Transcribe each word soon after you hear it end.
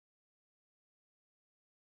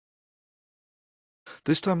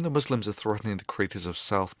This time the Muslims are threatening the creators of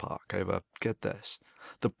South Park over, get this,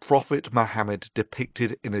 the Prophet Muhammad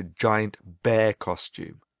depicted in a giant bear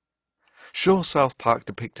costume. Sure, South Park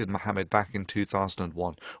depicted Muhammad back in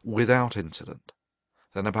 2001 without incident.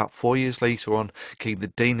 Then about 4 years later on came the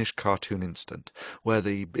Danish cartoon incident, where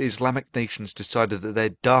the Islamic nations decided that their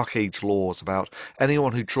Dark Age laws about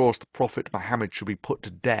anyone who draws the Prophet Muhammad should be put to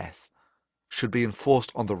death should be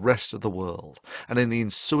enforced on the rest of the world, and in the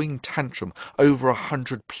ensuing tantrum over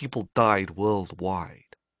 100 people died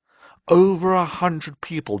worldwide. Over 100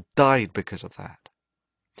 people died because of that.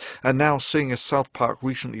 And now, seeing as South Park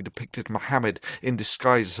recently depicted Muhammad in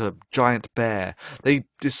disguise as a giant bear, they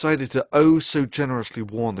decided to oh so generously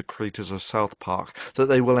warn the creators of South Park that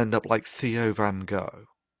they will end up like Theo Van Gogh.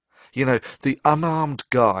 You know, the unarmed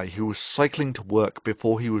guy who was cycling to work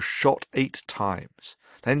before he was shot 8 times,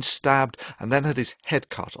 then stabbed and then had his head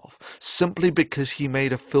cut off, simply because he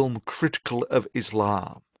made a film critical of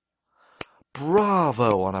Islam.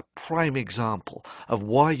 Bravo on a prime example of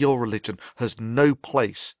why your religion has no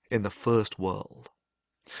place in the first world.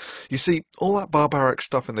 You see, all that barbaric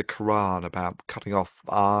stuff in the Quran about cutting off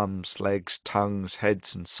arms, legs, tongues,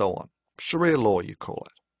 heads and so on, Sharia law you call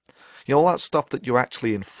it. You know, all that stuff that you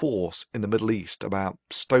actually enforce in the Middle East about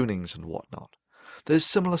stonings and whatnot. There's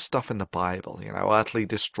similar stuff in the Bible, you know, utterly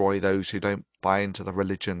destroy those who don't buy into the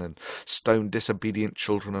religion and stone disobedient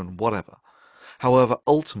children and whatever. However,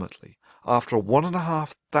 ultimately, after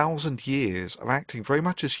 1,500 years of acting very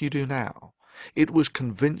much as you do now, it was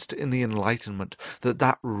convinced in the Enlightenment that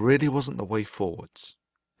that really wasn't the way forwards.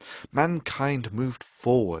 Mankind moved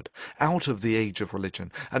forward out of the age of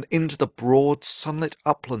religion and into the broad sunlit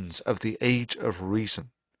uplands of the age of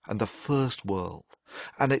reason and the first world,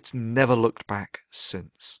 and it's never looked back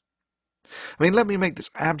since. I mean, let me make this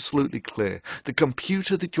absolutely clear. The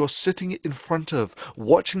computer that you're sitting in front of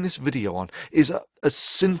watching this video on is a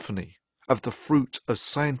symphony of the fruit of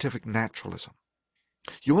scientific naturalism.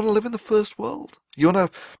 You want to live in the first world? You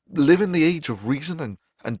want to live in the age of reason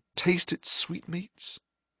and taste its sweetmeats?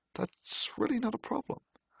 That's really not a problem.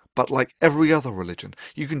 But like every other religion,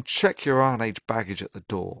 you can check your Iron Age baggage at the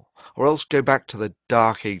door, or else go back to the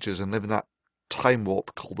Dark Ages and live in that time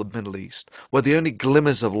warp called the Middle East, where the only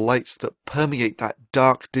glimmers of lights that permeate that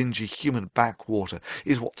dark, dingy human backwater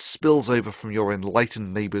is what spills over from your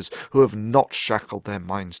enlightened neighbours who have not shackled their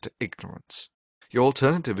minds to ignorance. Your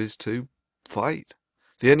alternative is to fight.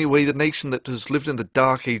 The only way the nation that has lived in the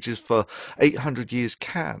Dark Ages for 800 years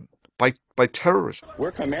can. By terrorism. We're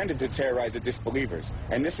commanded to terrorize the disbelievers.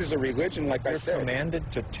 And this is a religion, like I said. We're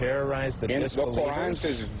commanded to terrorize the disbelievers? The Quran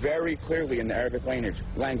says very clearly in the Arabic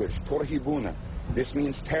language, Turhibuna. This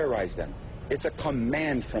means terrorize them. It's a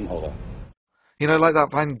command from Allah. You know, like that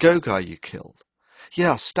Van Gogh guy you killed.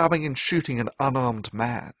 Yeah, stabbing and shooting an unarmed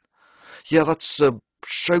man. Yeah, that's a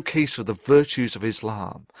showcase of the virtues of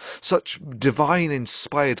Islam. Such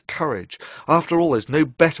divine-inspired courage. After all, there's no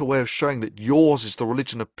better way of showing that yours is the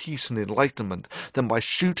religion of peace and enlightenment than by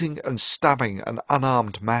shooting and stabbing an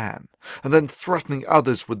unarmed man, and then threatening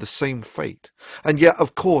others with the same fate. And yet,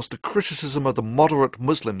 of course, the criticism of the moderate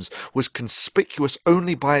Muslims was conspicuous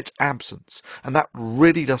only by its absence, and that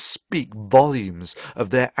really does speak volumes of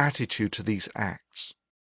their attitude to these acts.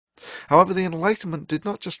 However, the Enlightenment did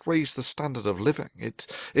not just raise the standard of living.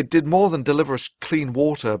 It did more than deliver us clean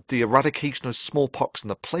water, the eradication of smallpox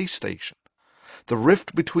and the PlayStation. The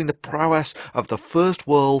rift between the prowess of the First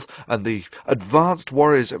World and the advanced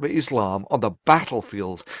warriors of Islam on the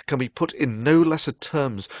battlefield can be put in no lesser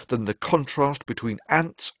terms than the contrast between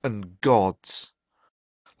ants and gods.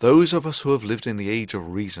 Those of us who have lived in the age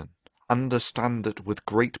of reason understand that with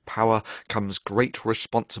great power comes great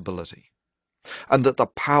responsibility, and that the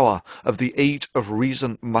power of the age of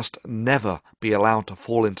reason must never be allowed to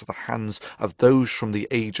fall into the hands of those from the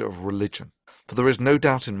age of religion. For there is no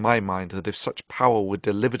doubt in my mind that if such power were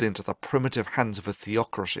delivered into the primitive hands of a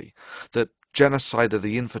theocracy, that genocide of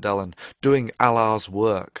the infidel and doing Allah's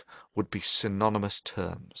work would be synonymous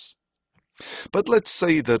terms. But let's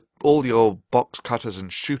say that all your box cutters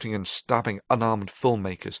and shooting and stabbing unarmed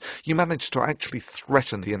filmmakers, you managed to actually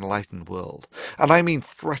threaten the enlightened world. And I mean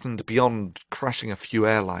threatened beyond crashing a few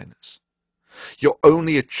airliners. Your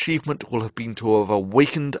only achievement will have been to have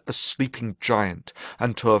awakened a sleeping giant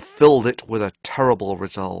and to have filled it with a terrible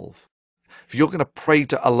resolve. If you're going to pray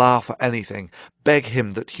to Allah for anything, beg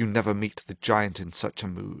him that you never meet the giant in such a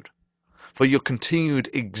mood. For your continued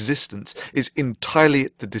existence is entirely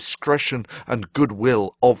at the discretion and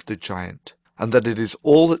goodwill of the giant, and that it is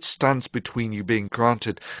all that stands between you being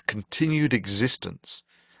granted continued existence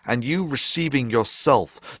and you receiving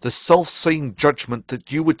yourself the self-same judgment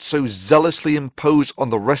that you would so zealously impose on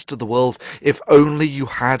the rest of the world if only you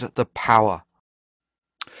had the power.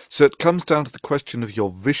 So it comes down to the question of your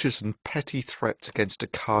vicious and petty threats against a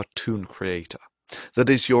cartoon creator. That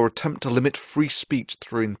is, your attempt to limit free speech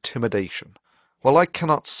through intimidation. Well, I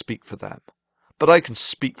cannot speak for them, but I can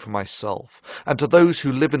speak for myself, and to those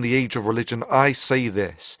who live in the age of religion I say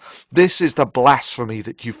this. This is the blasphemy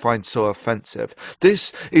that you find so offensive.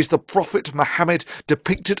 This is the Prophet Muhammad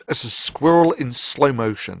depicted as a squirrel in slow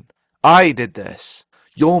motion. I did this.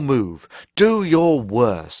 Your move. Do your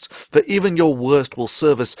worst, for even your worst will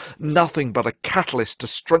serve as nothing but a catalyst to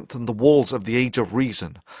strengthen the walls of the Age of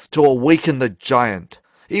Reason, to awaken the giant.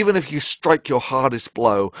 Even if you strike your hardest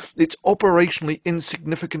blow, its operationally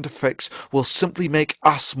insignificant effects will simply make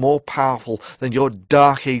us more powerful than your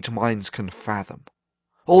Dark Age minds can fathom.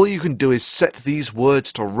 All you can do is set these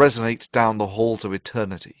words to resonate down the halls of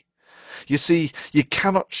eternity. You see, you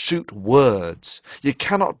cannot shoot words, you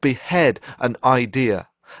cannot behead an idea,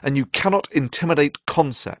 and you cannot intimidate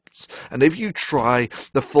concepts, and if you try,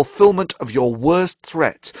 the fulfillment of your worst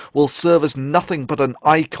threat will serve as nothing but an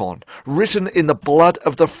icon, written in the blood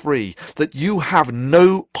of the free, that you have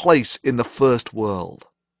no place in the first world.